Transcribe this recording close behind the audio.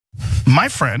my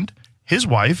friend, his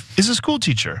wife, is a school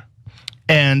teacher.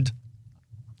 And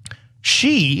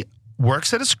she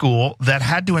works at a school that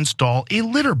had to install a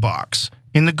litter box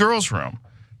in the girls' room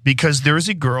because there is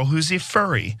a girl who's a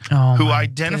furry who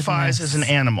identifies as an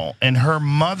animal. And her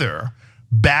mother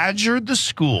badgered the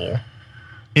school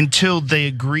until they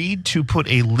agreed to put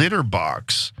a litter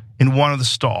box in one of the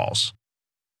stalls.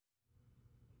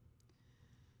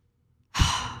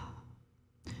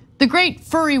 The great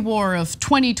furry war of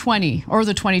 2020, or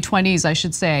the 2020s, I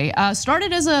should say,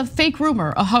 started as a fake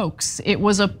rumor, a hoax. It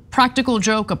was a practical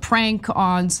joke, a prank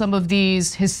on some of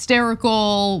these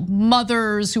hysterical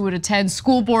mothers who would attend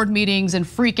school board meetings and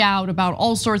freak out about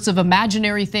all sorts of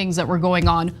imaginary things that were going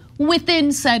on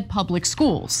within said public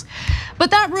schools.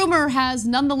 But that rumor has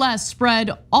nonetheless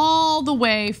spread all the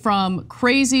way from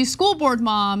crazy school board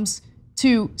moms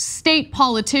to state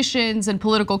politicians and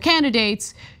political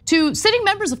candidates to sitting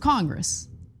members of Congress.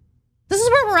 This is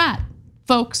where we're at,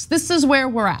 folks. This is where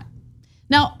we're at.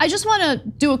 Now, I just wanna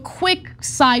do a quick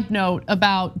side note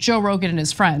about Joe Rogan and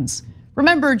his friends.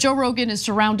 Remember, Joe Rogan is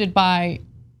surrounded by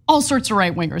all sorts of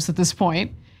right wingers at this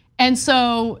point. And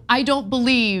so I don't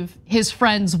believe his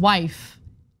friend's wife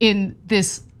in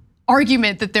this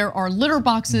argument that there are litter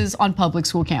boxes on public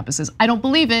school campuses. I don't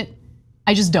believe it,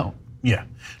 I just don't. Yeah,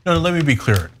 no, let me be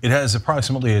clear. It has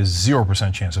approximately a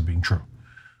 0% chance of being true.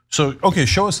 So, okay,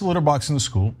 show us the litter box in the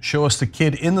school. Show us the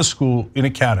kid in the school in a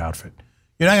cat outfit.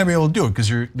 You're not gonna be able to do it because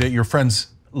your friend's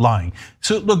lying.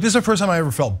 So look, this is the first time I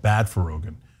ever felt bad for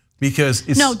Rogan because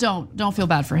it's— No, don't feel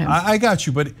bad for him. I got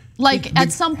you, but like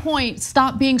at some point,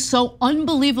 stop being so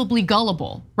unbelievably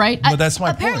gullible, right? But that's my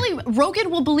Apparently, point. Rogan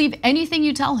will believe anything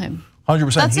you tell him.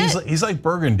 100%. He's like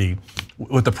Burgundy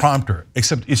with the prompter,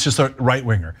 except it's just a right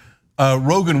winger.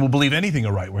 Rogan will believe anything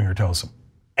a right winger tells him.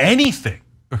 Anything.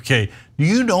 Okay, do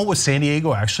you know what San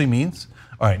Diego actually means?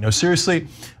 All right, no, seriously,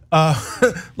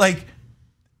 like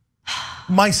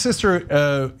my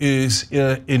sister is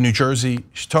in New Jersey.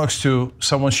 She talks to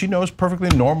someone she knows,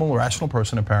 perfectly normal, rational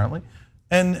person apparently.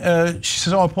 And she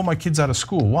says, I pull my kids out of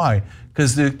school. Why?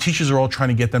 Because the teachers are all trying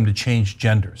to get them to change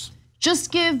genders.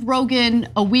 Just give Rogan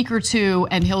a week or two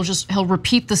and he'll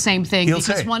repeat the same thing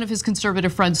because one of his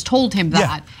conservative friends told him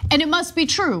that. Yeah. And it must be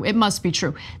true, it must be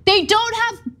true. They don't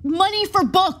have money for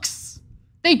books.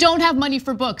 They don't have money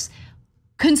for books.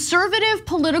 Conservative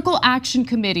political action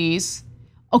committees,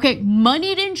 okay,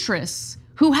 moneyed interests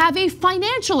who have a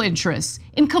financial interest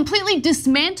in completely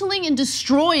dismantling and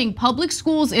destroying public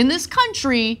schools in this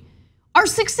country are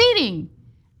succeeding.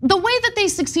 The way that they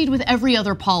succeed with every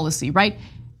other policy, right?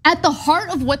 At the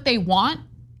heart of what they want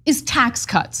is tax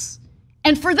cuts.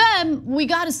 And for them, we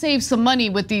gotta save some money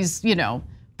with these,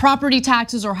 property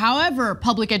taxes or however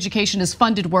public education is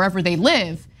funded wherever they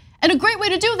live. And a great way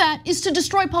to do that is to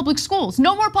destroy public schools.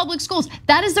 No more public schools.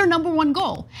 That is their #1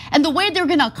 goal. And the way they're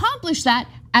gonna accomplish that,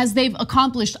 as they've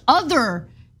accomplished other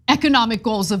economic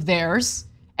goals of theirs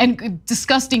and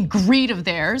disgusting greed of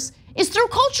theirs, is through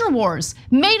culture wars,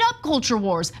 made up culture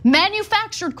wars,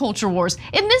 manufactured culture wars.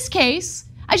 In this case,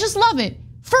 I just love it.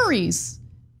 Furries,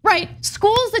 right?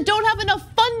 Schools that don't have enough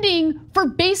funding for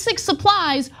basic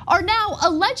supplies are now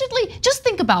allegedly, just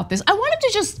think about this. I wanted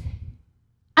to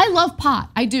I love pot,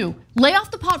 I do. Lay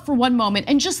off the pot for one moment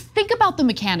and just think about the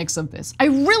mechanics of this. I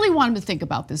really want him to think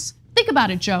about this. Think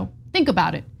about it, Joe, think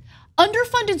about it.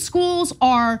 Underfunded schools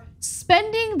are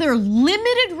spending their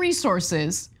limited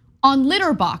resources on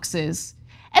litter boxes.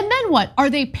 And then what, are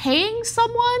they paying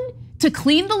someone to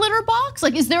clean the litter box?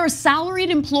 Like, is there a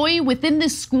salaried employee within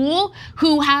this school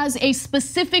who has a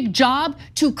specific job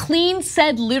to clean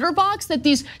said litter box that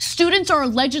these students are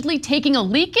allegedly taking a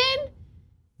leak in?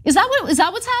 Is that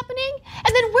what's happening?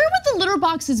 And then where would the litter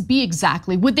boxes be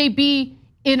exactly? Would they be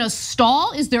in a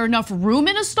stall? Is there enough room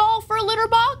in a stall for a litter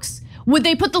box? Would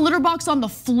they put the litter box on the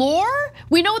floor?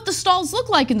 We know what the stalls look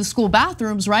like in the school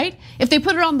bathrooms, right? If they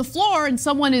put it on the floor and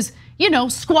someone is,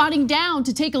 squatting down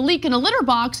to take a leak in a litter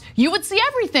box, you would see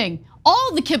everything,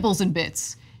 all the kibbles and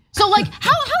bits. So like,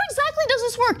 how exactly does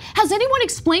this work? Has anyone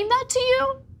explained that to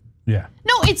you? Yeah.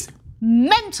 No, it's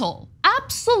mental,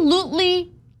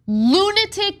 absolutely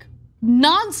lunatic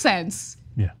nonsense.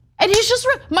 Yeah. And he's just,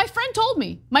 my friend told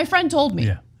me.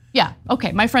 Yeah. Yeah,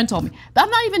 okay, my friend told me. I'm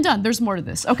not even done, there's more to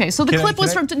this. Okay, so the clip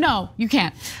was from, no, you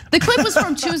can't. The clip was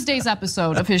from Tuesday's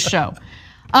episode of his show.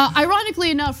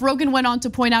 Ironically enough, Rogan went on to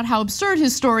point out how absurd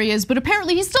his story is, but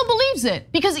apparently he still believes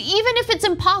it. Because even if it's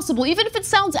impossible, even if it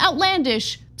sounds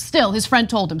outlandish, still his friend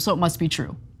told him, so it must be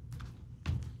true.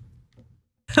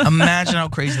 Imagine how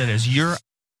crazy that is. You're a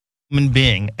human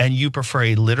being and you prefer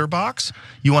a litter box.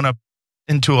 You want to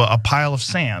into a pile of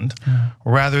sand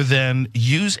rather than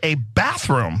use a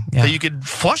bathroom that you could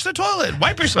flush the toilet,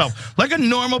 wipe yourself like a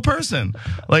normal person.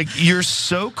 Like, you're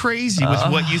so crazy with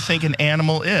what you think an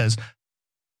animal is.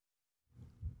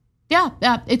 Yeah,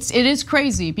 it is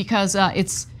crazy because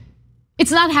it's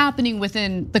not happening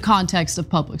within the context of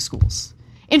public schools.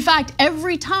 In fact,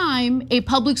 every time a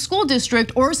public school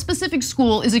district or a specific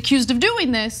school is accused of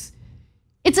doing this,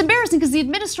 it's embarrassing because the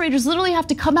administrators literally have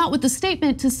to come out with a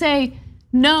statement to say,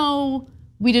 no,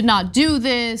 we did not do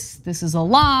this. This is a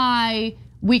lie.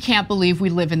 We can't believe we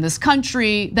live in this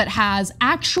country that has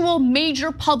actual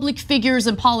major public figures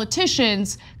and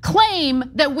politicians claim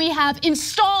that we have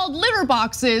installed litter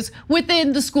boxes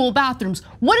within the school bathrooms.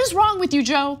 What is wrong with you,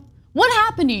 Joe? What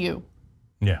happened to you?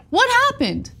 Yeah. What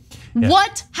happened? Yeah.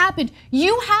 What happened?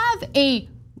 You have a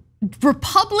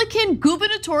Republican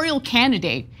gubernatorial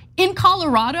candidate in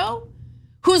Colorado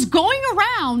who's going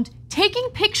around taking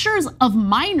pictures of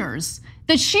minors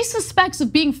that she suspects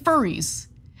of being furries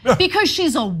because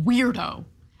she's a weirdo.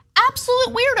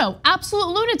 Absolute weirdo, absolute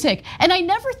lunatic. And I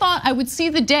never thought I would see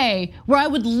the day where I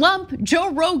would lump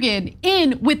Joe Rogan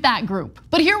in with that group.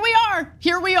 But here we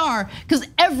are, because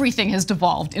everything has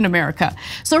devolved in America.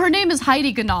 So her name is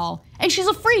Heidi Ganahl, and she's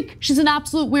a freak. She's an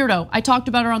absolute weirdo. I talked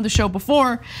about her on the show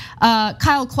before.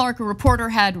 Kyle Clark, a reporter,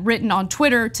 had written on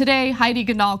Twitter today, Heidi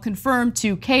Ganahl confirmed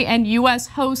to KNUS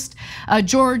host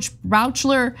George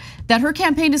Rauchler that her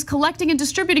campaign is collecting and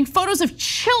distributing photos of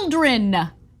children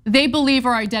they believe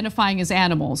are identifying as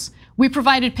animals. We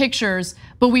provided pictures,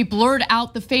 but we blurred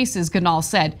out the faces, Ganahl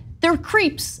said. They're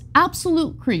creeps,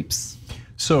 absolute creeps.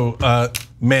 So,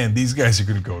 man, these guys are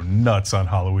gonna go nuts on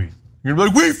Halloween. You're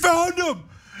gonna be like, we found them!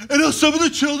 And some of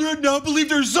the children now believe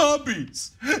they're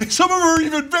zombies. Some of them are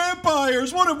even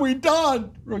vampires. What have we done?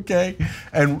 Okay,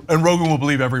 and Rogan will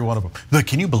believe every one of them. Like,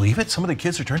 can you believe it? Some of the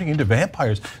kids are turning into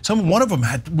vampires. One of them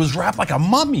was wrapped like a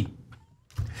mummy.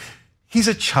 He's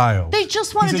a child. They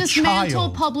just want to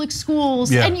dismantle public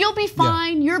schools, and you'll be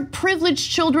fine. Your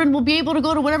privileged children will be able to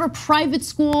go to whatever private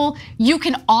school you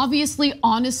can obviously,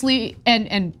 honestly,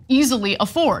 and easily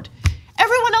afford.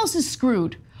 Everyone else is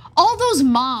screwed. All those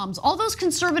moms, all those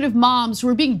conservative moms who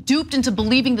are being duped into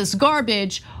believing this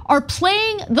garbage are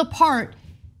playing the part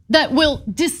that will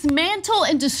dismantle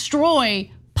and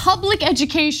destroy public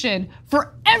education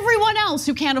for everyone else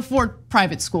who can't afford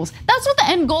private schools. That's what the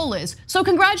end goal is. So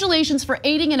congratulations for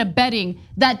aiding and abetting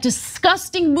that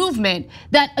disgusting movement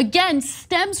that, again,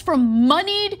 stems from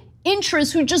moneyed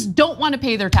interests who just don't want to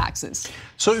pay their taxes.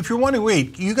 So if you're wondering,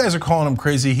 wait, you guys are calling him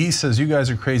crazy, he says you guys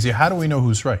are crazy, how do we know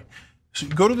who's right? So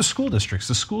you go to the school districts.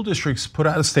 The school districts put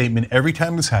out a statement every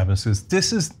time this happens, says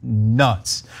this is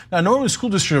nuts. Now normally school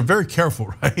districts are very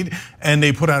careful, right? And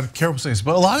they put out careful statements,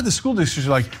 but a lot of the school districts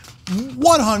are like,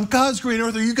 what on God's green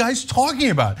earth are you guys talking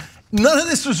about? None of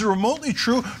this is remotely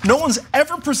true. No one's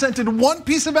ever presented one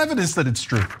piece of evidence that it's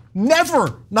true.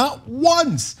 Never, not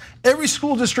once. Every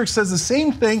school district says the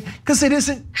same thing because it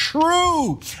isn't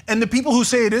true. And the people who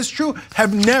say it is true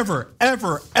have never,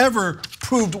 ever, ever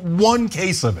proved one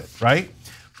case of it, right?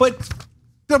 But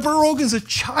Rogan's a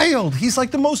child. He's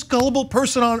like the most gullible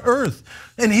person on earth.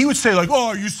 And he would say like,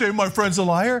 oh, you say my friend's a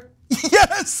liar?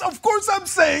 Yes, of course I'm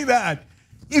saying that.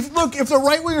 If the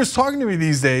right wingers talking to me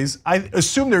these days, I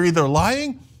assume they're either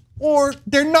lying or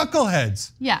they're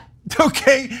knuckleheads. Yeah.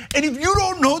 Okay, and if you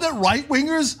don't know that right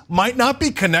wingers might not be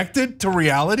connected to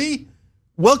reality,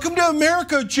 welcome to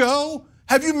America, Joe.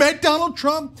 Have you met Donald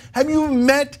Trump? Have you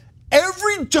met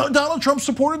every Donald Trump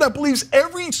supporter that believes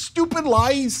every stupid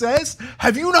lie he says?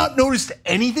 Have you not noticed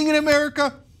anything in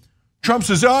America? Trump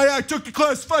says, oh, I took the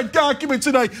classified documents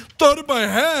and I thought in my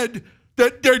head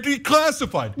that they're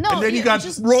declassified. No, and then you got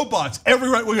robots, every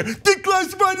right winger,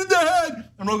 declassified in the head.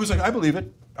 And Rogan's like, I believe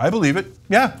it. I believe it.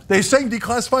 Yeah, they're saying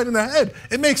declassified in the head.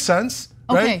 It makes sense,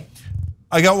 right? Okay.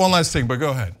 I got one last thing, but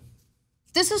go ahead.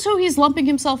 This is who he's lumping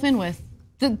himself in with.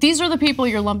 These are the people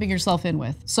you're lumping yourself in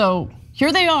with. So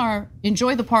here they are,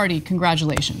 enjoy the party,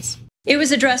 congratulations. It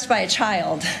was addressed by a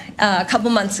child a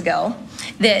couple months ago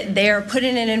that they are put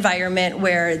in an environment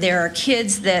where there are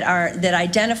kids that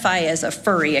identify as a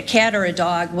furry, a cat or a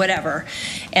dog, whatever.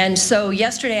 And so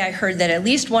yesterday I heard that at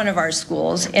least one of our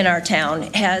schools in our town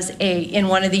has in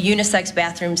one of the unisex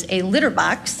bathrooms a litter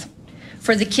box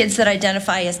for the kids that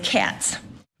identify as cats. If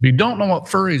you don't know what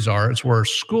furries are, it's where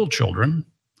school children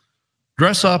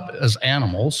dress up as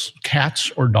animals,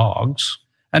 cats or dogs.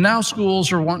 And now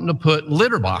schools are wanting to put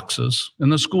litter boxes in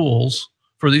the schools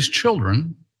for these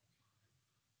children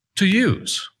to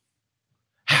use.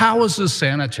 How is this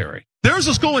sanitary? There's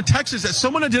a school in Texas that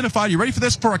someone identified, you ready for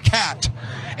this, for a cat,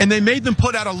 and they made them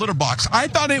put out a litter box. I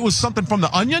thought it was something from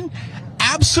The Onion.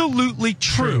 absolutely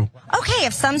true. Okay,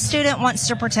 if some student wants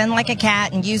to pretend like a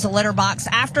cat and use a litter box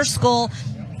after school,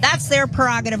 that's their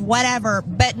prerogative, whatever.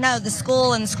 But no, the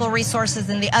school and the school resources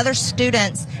and the other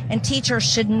students and teachers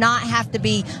should not have to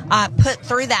be put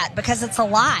through that because it's a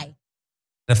lie.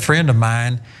 A friend of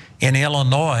mine in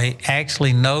Illinois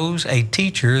actually knows a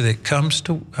teacher that comes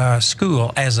to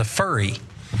school as a furry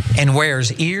and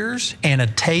wears ears and a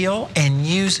tail and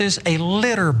uses a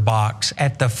litter box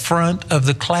at the front of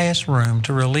the classroom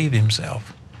to relieve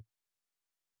himself.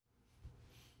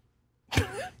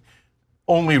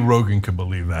 Only Rogan could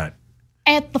believe that.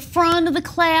 At the front of the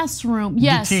classroom,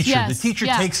 yes, the teacher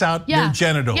takes out their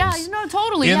genitals. Yeah, no,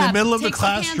 totally. In the middle of the Takes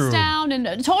classroom. The pants down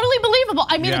and totally believable.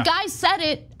 I mean, a guy said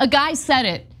it. A guy said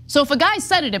it. So if a guy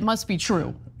said it, it must be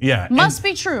true. Yeah, must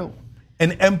be true.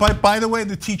 And by the way,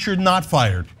 the teacher not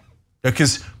fired.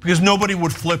 Because nobody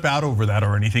would flip out over that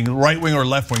or anything, right wing or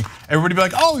left wing. Everybody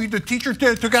would be like, oh, the teacher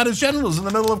took out his genitals in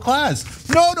the middle of class.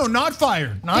 No, not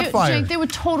fired, not fired. Jake, they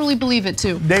would totally believe it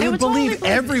too. They would believe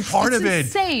every part of it.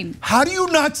 Insane. How do you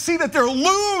not see that they're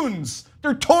loons?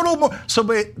 They're total. So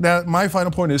my final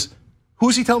point is,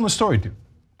 who's he telling the story to?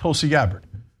 Tulsi Gabbard.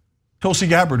 Tulsi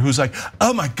Gabbard, who's like,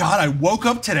 oh my God, I woke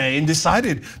up today and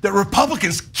decided that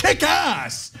Republicans kick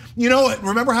ass. You know,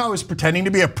 remember how I was pretending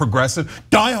to be a progressive,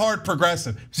 diehard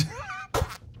progressive?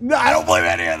 I don't believe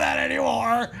any of that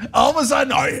anymore. All of a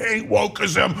sudden, I hate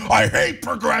wokeism. I hate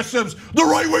progressives. The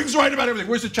right wing's right about everything.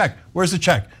 Where's the check? Where's the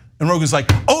check? And Rogan's like,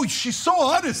 oh, she's so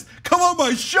honest. Come on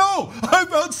my show. I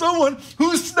found someone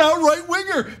who's now right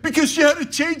winger because she had a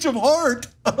change of heart.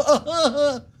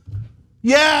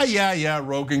 Yeah,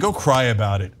 Rogan, go cry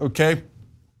about it, okay?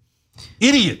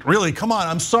 Idiot, really, come on,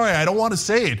 I'm sorry, I don't want to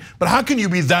say it, but how can you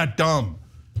be that dumb?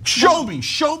 Show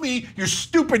me your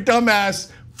stupid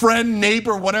dumbass friend,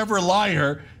 neighbor, whatever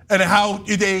liar, and how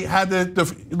they had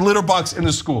the litter box in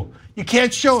the school. You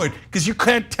can't show it because you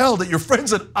can't tell that your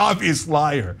friend's an obvious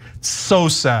liar. It's so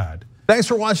sad. Thanks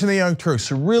for watching The Young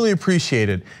Turks, really appreciate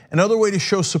it. Another way to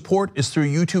show support is through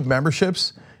YouTube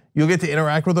memberships. You'll get to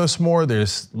interact with us more.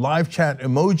 There's live chat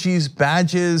emojis,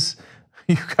 badges.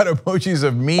 You've got emojis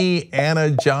of me,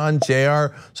 Anna, John, JR.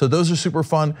 So those are super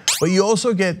fun. But you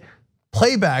also get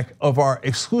playback of our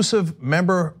exclusive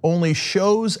member-only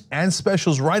shows and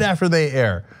specials right after they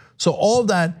air. So all of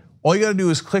that, all you gotta do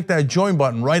is click that join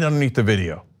button right underneath the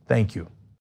video. Thank you.